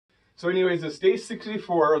So anyways, it's day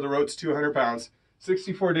 64 of the road's 200 pounds.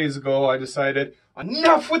 64 days ago, I decided,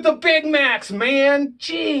 enough with the Big Macs, man!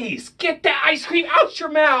 Jeez, get that ice cream out your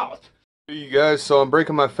mouth! Hey you guys, so I'm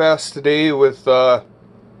breaking my fast today with a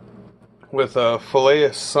fillet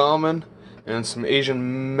of salmon and some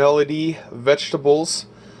Asian melody vegetables.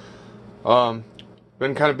 Been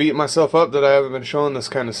kind of beating myself up that I haven't been showing this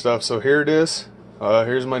kind of stuff, so here it is.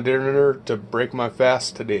 Here's my dinner to break my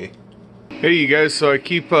fast today. Hey you guys, so I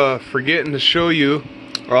keep forgetting to show you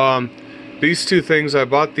these two things. I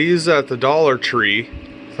bought these at the Dollar Tree.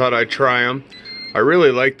 Thought I'd try them. I really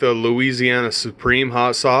like the Louisiana Supreme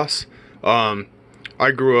hot sauce.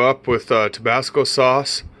 I grew up with Tabasco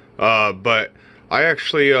sauce, but I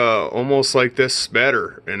actually almost like this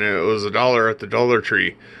better, and it was $1 at the Dollar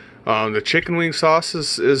Tree. The chicken wing sauce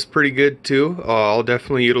is pretty good too. I'll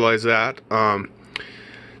definitely utilize that.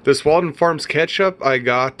 This Walden Farms ketchup I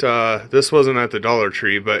got, this wasn't at the Dollar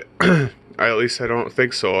Tree, but at least I don't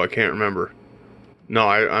think so. I can't remember. No,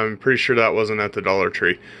 I'm pretty sure that wasn't at the Dollar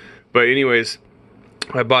Tree. But anyways,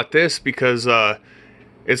 I bought this because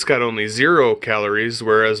it's got only 0 calories,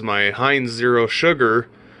 whereas my Heinz Zero Sugar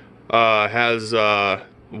has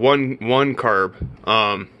one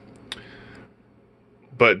carb.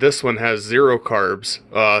 But this one has 0 carbs,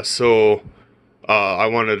 so I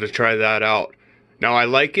wanted to try that out. Now I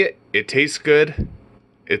like it. It tastes good.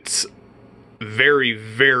 It's very,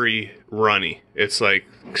 very runny. It's like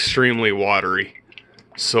extremely watery.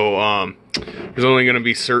 So there's only going to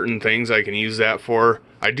be certain things I can use that for.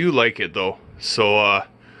 I do like it though, so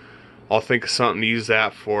I'll think of something to use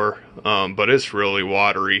that for. But it's really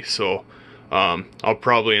watery, so I'll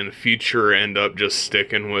probably in the future end up just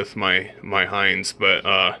sticking with my Heinz.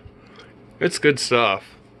 But it's good stuff.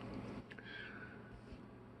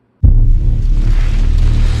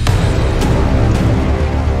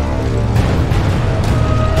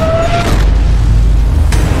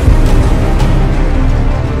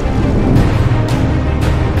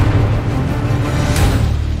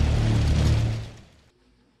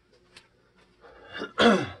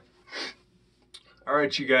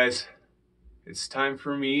 Alright you guys, it's time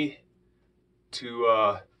for me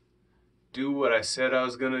to do what I said I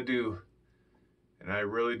was going to do. And I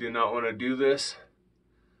really do not want to do this.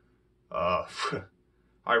 I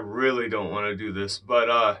really don't want to do this,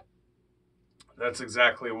 but that's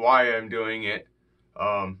exactly why I'm doing it.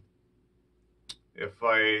 If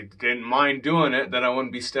I didn't mind doing it, then I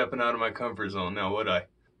wouldn't be stepping out of my comfort zone now, would I?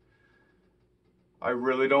 I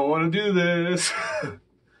really don't want to do this.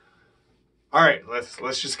 All right,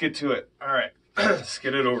 let's just get to it. All right, let's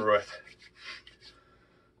get it over with.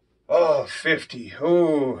 Oh, 50.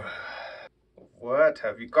 Oh, what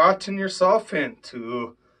have you gotten yourself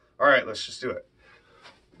into? All right, let's just do it.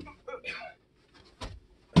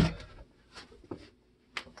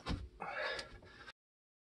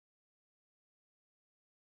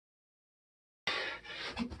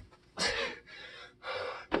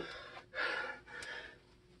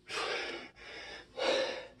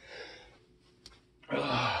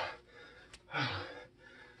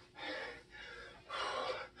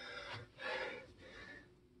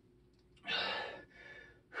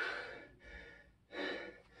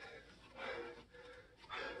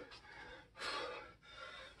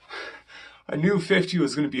 I knew 50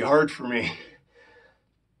 was going to be hard for me.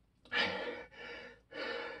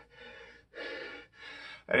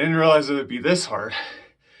 I didn't realize it would be this hard,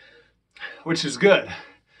 which is good.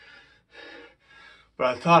 But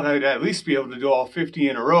I thought I'd at least be able to do all 50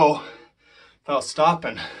 in a row without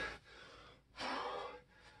stopping.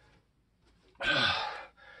 But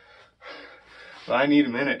I need a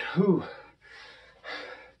minute. Whew.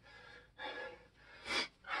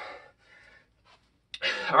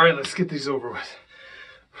 All right, let's get these over with.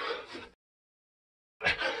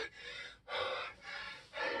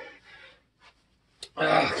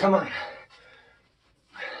 Come on.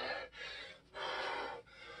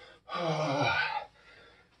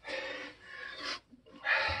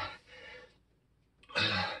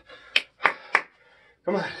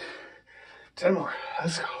 Come on. 10 more.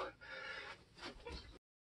 Let's go.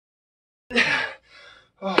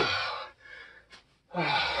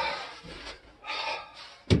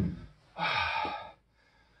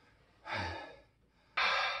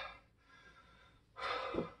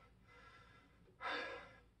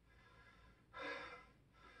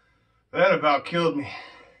 That about killed me.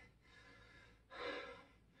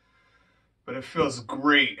 But it feels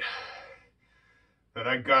great that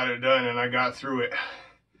I got it done and I got through it.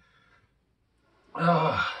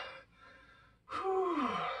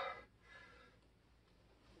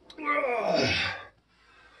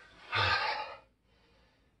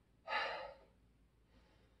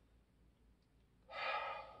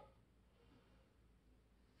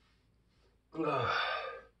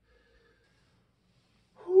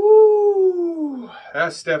 Whew.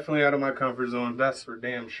 That's definitely out of my comfort zone. That's for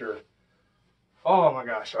damn sure. Oh my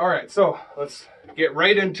gosh. All right, so let's get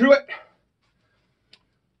right into it.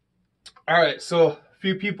 All right, so a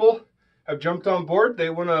few people have jumped on board. They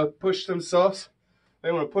want to push themselves.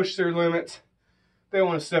 They want to push their limits. They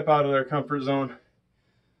want to step out of their comfort zone.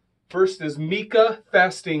 First is Mika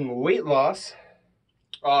Fasting Weight Loss.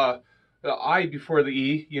 The I before the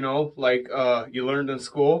E, you know, like you learned in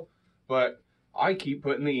school. But I keep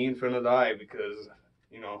putting the E in front of the I because,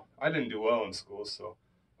 you know, I didn't do well in school, so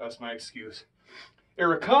that's my excuse.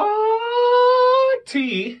 Erica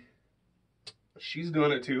T, she's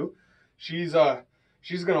doing it too. She's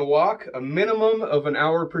gonna walk a minimum of an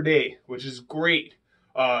hour per day, which is great.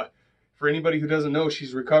 For anybody who doesn't know,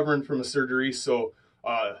 she's recovering from a surgery, so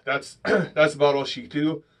that's that's about all she can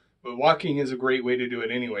do. But walking is a great way to do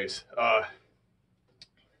it, anyways.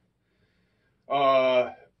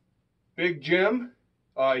 Big Jim,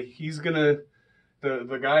 he's gonna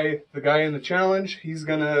the guy in the challenge. He's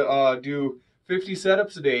gonna do 50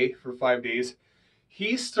 setups a day for 5 days.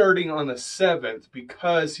 He's starting on the 7th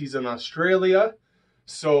because he's in Australia.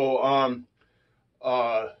 So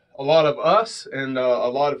a lot of us and a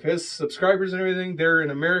lot of his subscribers and everything, they're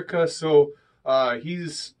in America. So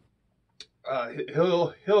he'll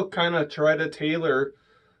kind of try to tailor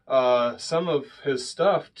some of his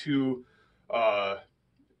stuff to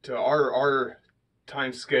our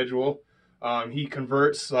time schedule. He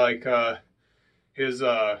converts like his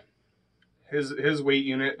weight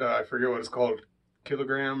unit. I forget what it's called,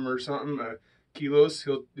 kilogram or something, kilos.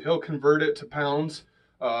 He'll convert it to pounds,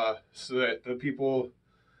 so that the people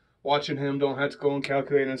watching him don't have to go and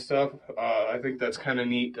calculate and stuff. I think that's kind of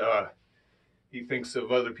neat. He thinks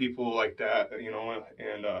of other people like that, you know.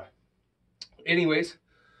 And anyways,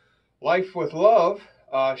 Life with Love,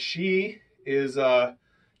 she is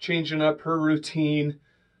changing up her routine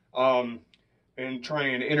and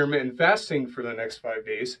trying intermittent fasting for the next 5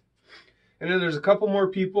 days. And then there's a couple more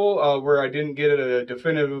people where I didn't get a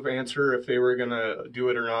definitive answer if they were going to do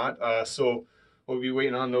it or not. So we'll be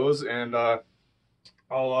waiting on those, and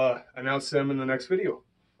I'll announce them in the next video.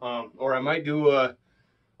 Or I might do a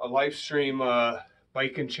live stream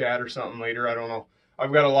bike and chat or something later. I don't know.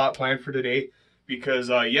 I've got a lot planned for today because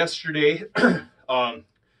yesterday,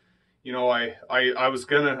 you know, I was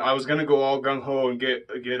gonna go all gung ho and get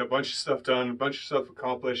a bunch of stuff done, a bunch of stuff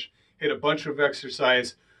accomplished, hit a bunch of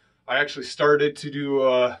exercise. I actually started to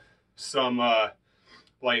do some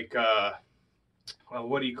like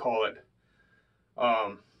what do you call it?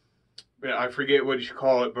 I forget what you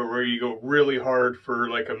call it, but where you go really hard for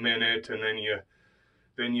like a minute and then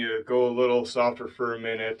you go a little softer for a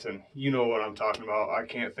minute, and you know what I'm talking about. I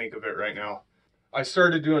can't think of it right now. I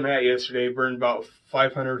started doing that yesterday, burned about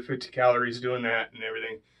 550 calories doing that and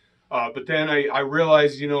everything. But then I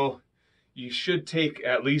realized, you know, you should take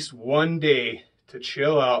at least one day to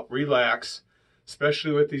chill out, relax,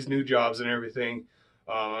 especially with these new jobs and everything.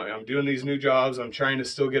 I'm doing these new jobs. I'm trying to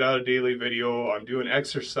still get out a daily video. I'm doing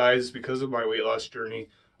exercise because of my weight loss journey.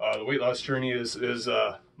 The weight loss journey is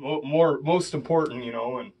most important, you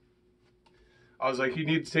know, and I was like, you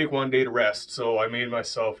need to take one day to rest. So I made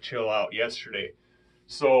myself chill out yesterday.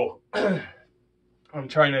 So I'm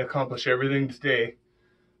trying to accomplish everything today.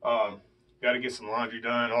 Got to get some laundry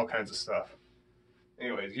done, all kinds of stuff.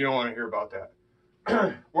 Anyways, you don't want to hear about that.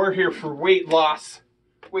 We're here for weight loss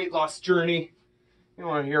journey. You don't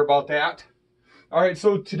want to hear about that. All right,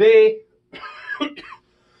 so today,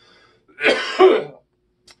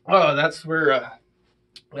 oh, that's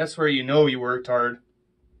where you know you worked hard.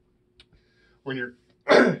 When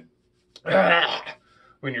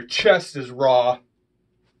your chest is raw,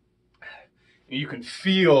 you can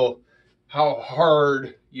feel how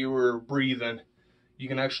hard you were breathing. You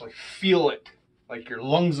can actually feel it, like your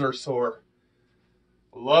lungs are sore.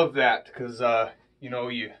 Love that, because you know,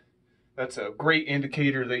 that's a great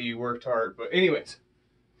indicator that you worked hard. But anyways,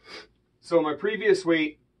 so my previous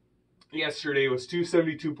weight yesterday was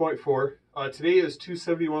 272.4. Today is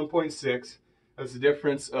 271.6. That's a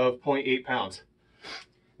difference of 0.8 pounds.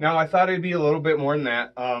 Now, I thought it'd be a little bit more than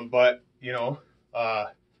that, but, you know,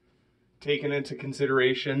 taking into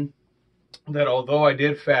consideration that although I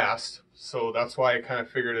did fast, so that's why I kind of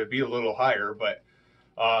figured it'd be a little higher, but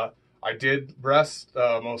I did rest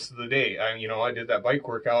most of the day. You know, I did that bike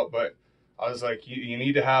workout, but I was like, you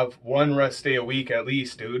need to have one rest day a week at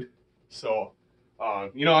least, dude. So,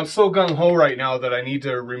 you know, I'm so gung-ho right now that I need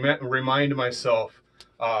to remind myself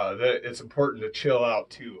that it's important to chill out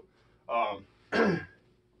too.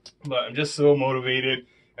 But I'm just so motivated,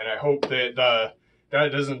 and I hope that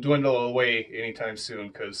that doesn't dwindle away anytime soon,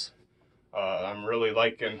 because I'm really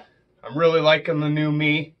liking the new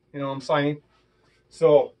me. You know what I'm saying?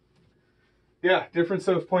 So yeah, difference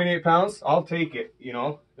of 0.8 pounds. I'll take it. You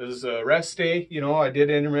know, it was a rest day. You know, I did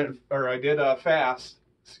fast.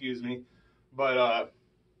 Excuse me, but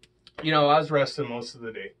you know, I was resting most of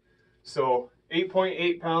the day. So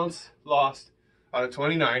 8.8 pounds lost out of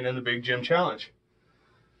 29 in the Big Gym Challenge.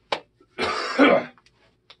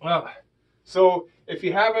 Well, so if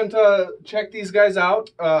you haven't checked these guys out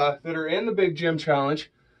that are in the Big Gym Challenge,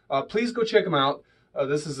 please go check them out.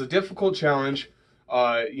 This is a difficult challenge.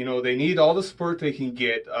 You know, they need all the support they can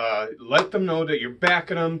get. Let them know that you're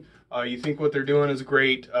backing them. You think what they're doing is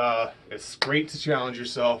great. It's great to challenge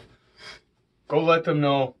yourself. Go let them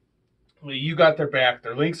know you got their back.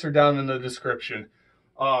 Their links are down in the description.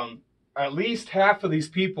 At least half of these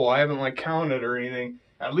people, I haven't like counted or anything,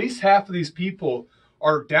 at least half of these people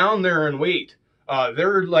are down there in weight.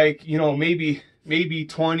 They're like, you know, maybe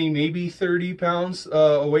 20, maybe 30 pounds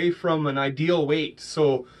away from an ideal weight.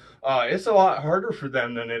 So it's a lot harder for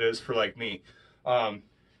them than it is for like me.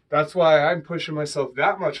 That's why I'm pushing myself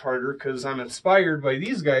that much harder, because I'm inspired by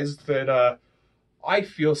these guys that I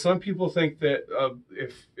feel some people think that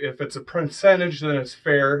if it's a percentage, then it's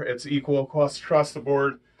fair. It's equal across the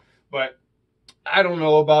board. But I don't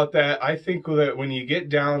know about that. I think that when you get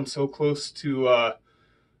down so close to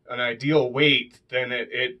an ideal weight, then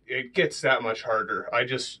it gets that much harder. I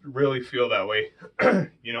just really feel that way.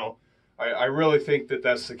 You know, I really think that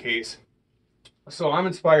that's the case. So I'm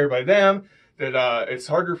inspired by them that it's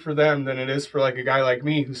harder for them than it is for like a guy like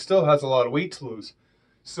me who still has a lot of weight to lose.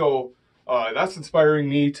 So that's inspiring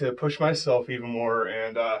me to push myself even more.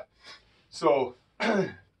 And so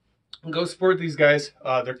go support these guys.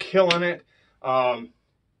 They're killing it.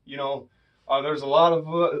 You know, there's a lot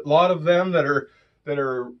of them that are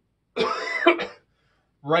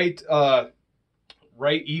right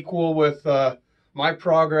equal with my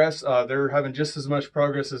progress. They're having just as much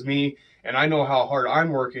progress as me, and I know how hard I'm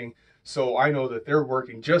working, so I know that they're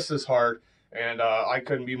working just as hard, and I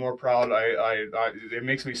couldn't be more proud. It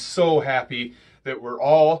makes me so happy that we're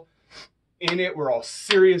all in it. We're all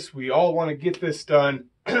serious. We all want to get this done.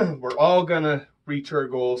 We're all gonna reach our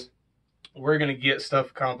goals. We're gonna get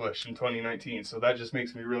stuff accomplished in 2019. So that just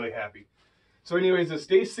makes me really happy. So anyways, it's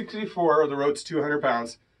day 64 of the road to 200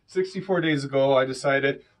 pounds. 64 days ago, I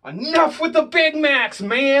decided, enough with the Big Macs,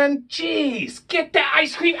 man. Jeez, get that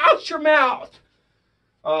ice cream out your mouth.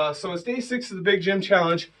 So it's day 6 of the Big Gym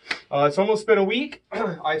Challenge. It's almost been a week.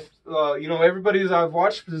 You know, everybody that I've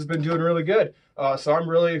watched has been doing really good. So I'm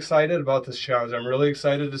really excited about this challenge. I'm really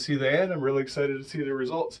excited to see the end. I'm really excited to see the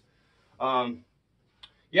results.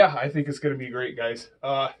 Yeah, I think it's going to be great, guys.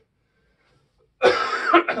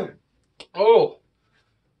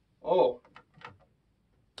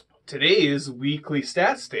 Today is weekly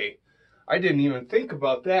stats day. I didn't even think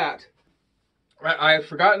about that. I've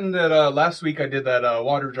forgotten that last week I did that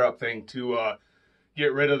water drop thing to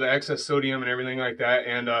get rid of the excess sodium and everything like that.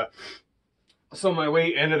 And so my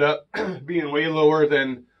weight ended up being way lower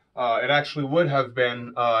than it actually would have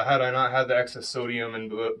been had I not had the excess sodium and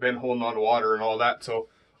been holding on to water and all that. So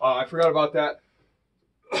I forgot about that.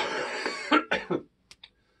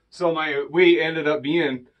 So my weight ended up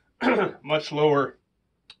being much lower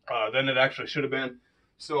than it actually should have been.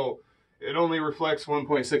 So it only reflects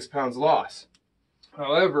 1.6 pounds loss.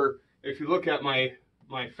 However, if you look at my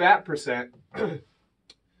fat percent,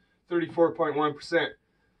 34.1%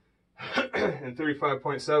 and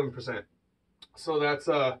 35.7%. So that's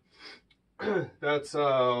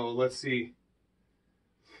let's see.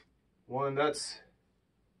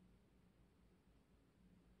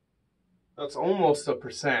 That's almost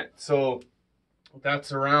 1%. So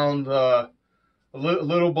that's around a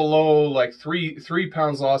little below like 3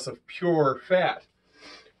 pounds loss of pure fat.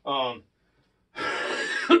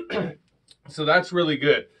 So that's really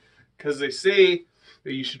good, because they say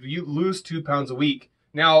that you should lose 2 pounds a week.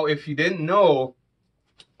 Now, if you didn't know,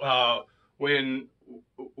 when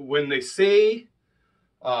they say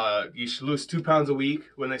you should lose 2 pounds a week,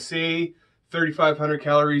 when they say 3,500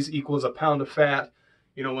 calories equals a pound of fat,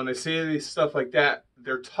 you know, when they say stuff like that,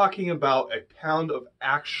 they're talking about a pound of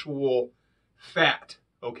actual fat.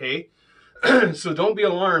 Okay, so don't be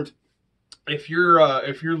alarmed if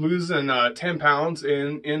you're losing 10 pounds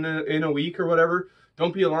in a week or whatever.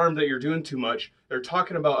 Don't be alarmed that you're doing too much. They're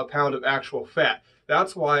talking about a pound of actual fat.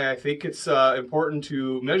 That's why I think it's important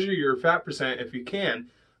to measure your fat percent if you can.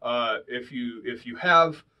 If you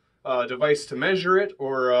have a device to measure it,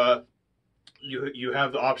 or you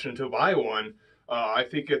have the option to buy one, I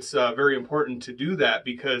think it's very important to do that,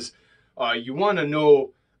 because you want to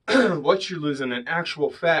know what you're losing in actual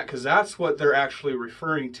fat, because that's what they're actually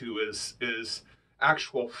referring to is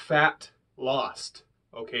actual fat lost.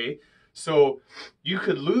 Okay, so you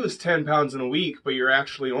could lose 10 pounds in a week, but you're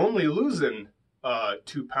actually only losing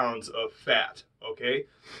 2 pounds of fat. Okay,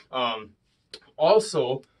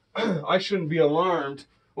 also I shouldn't be alarmed.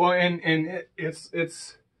 Well, and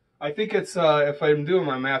it's I think it's if I'm doing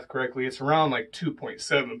my math correctly, it's around like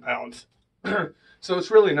 2.7 pounds. So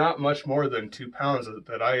it's really not much more than 2 pounds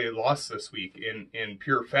that I lost this week in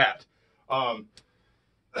pure fat. But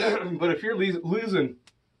if you're losing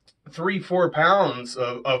 3-4 pounds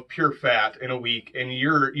of pure fat in a week, and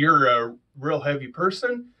you're a real heavy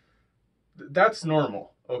person, that's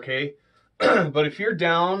normal, okay? But if you're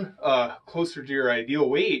down closer to your ideal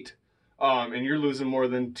weight, and you're losing more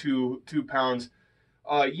than 2 pounds,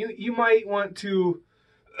 you might want to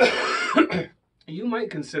you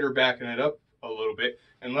might consider backing it up a little bit,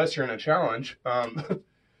 unless you're in a challenge.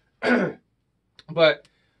 But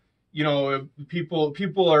you know, people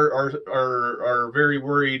are very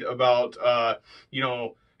worried about you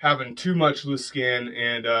know, having too much loose skin,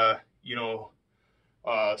 and you know,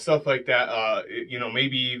 stuff like that. You know,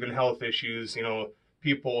 maybe even health issues. You know,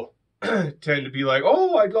 people tend to be like,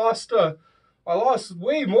 oh, I lost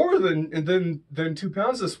way more than 2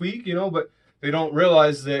 pounds this week, you know, but they don't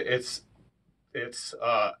realize that it's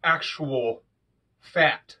actual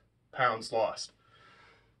fat pounds lost.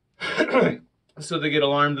 So they get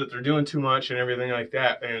alarmed that they're doing too much and everything like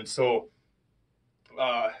that. And so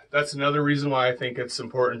that's another reason why I think it's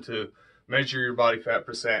important to measure your body fat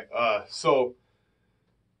percent.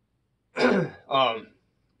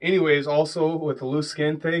 Anyways, also with the loose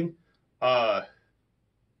skin thing,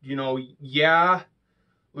 you know, yeah,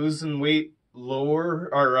 losing weight lower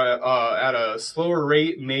or at a slower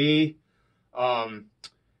rate may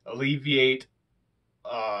alleviate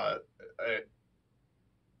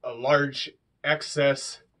a large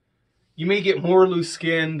excess. You may get more loose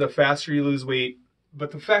skin the faster you lose weight,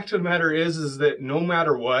 but the fact of the matter is that no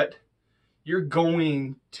matter what, you're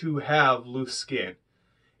going to have loose skin.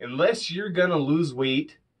 Unless you're gonna lose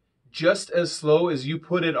weight just as slow as you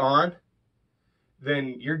put it on,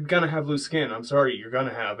 then you're gonna have loose skin. I'm sorry, you're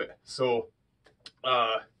gonna have it. So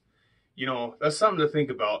you know, that's something to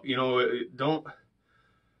think about. You know,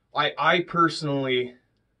 I personally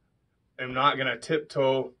am not gonna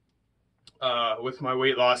tiptoe with my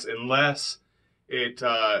weight loss unless it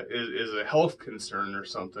is a health concern or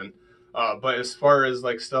something. But as far as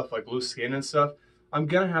like stuff like loose skin and stuff, I'm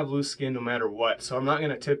gonna have loose skin no matter what. So I'm not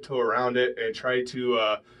gonna tiptoe around it and try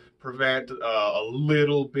to prevent a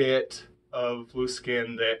little bit of loose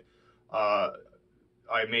skin that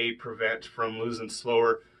I may prevent from losing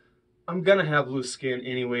slower. I'm gonna have loose skin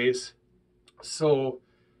anyways. So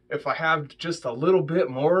if I have just a little bit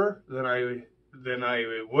more than I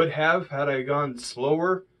would have had I gone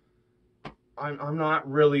slower, I'm not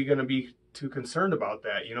really gonna be too concerned about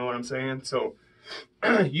that. You know what I'm saying? So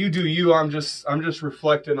you do you. I'm just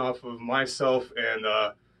reflecting off of myself and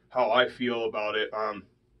how I feel about it.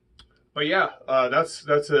 But yeah, that's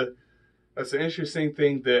an interesting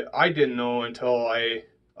thing that I didn't know until I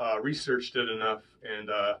researched it enough and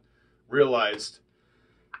realized.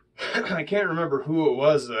 I can't remember who it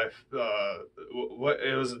was that what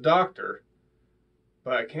it was, a doctor,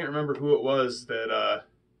 but I can't remember who it was that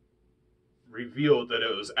revealed that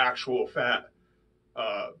it was actual fat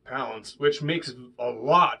pounds, which makes a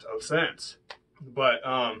lot of sense. But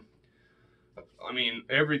I mean,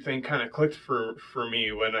 everything kind of clicked for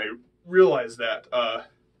me when I realized that.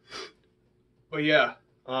 But yeah,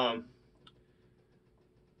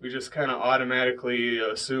 we just kind of automatically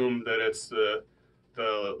assume that it's the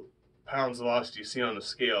pounds lost you see on the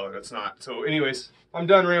scale, and it's not. So anyways, I'm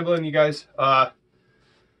done rambling, you guys. That's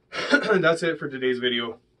it for today's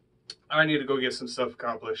video. I need to go get some stuff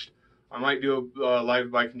accomplished. I might do a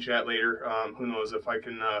live bike and chat later. Who knows if I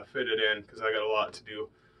can fit it in, because I got a lot to do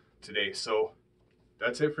today. So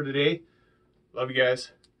that's it for today. Love you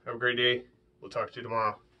guys. Have a great day. We'll talk to you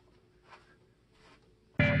tomorrow.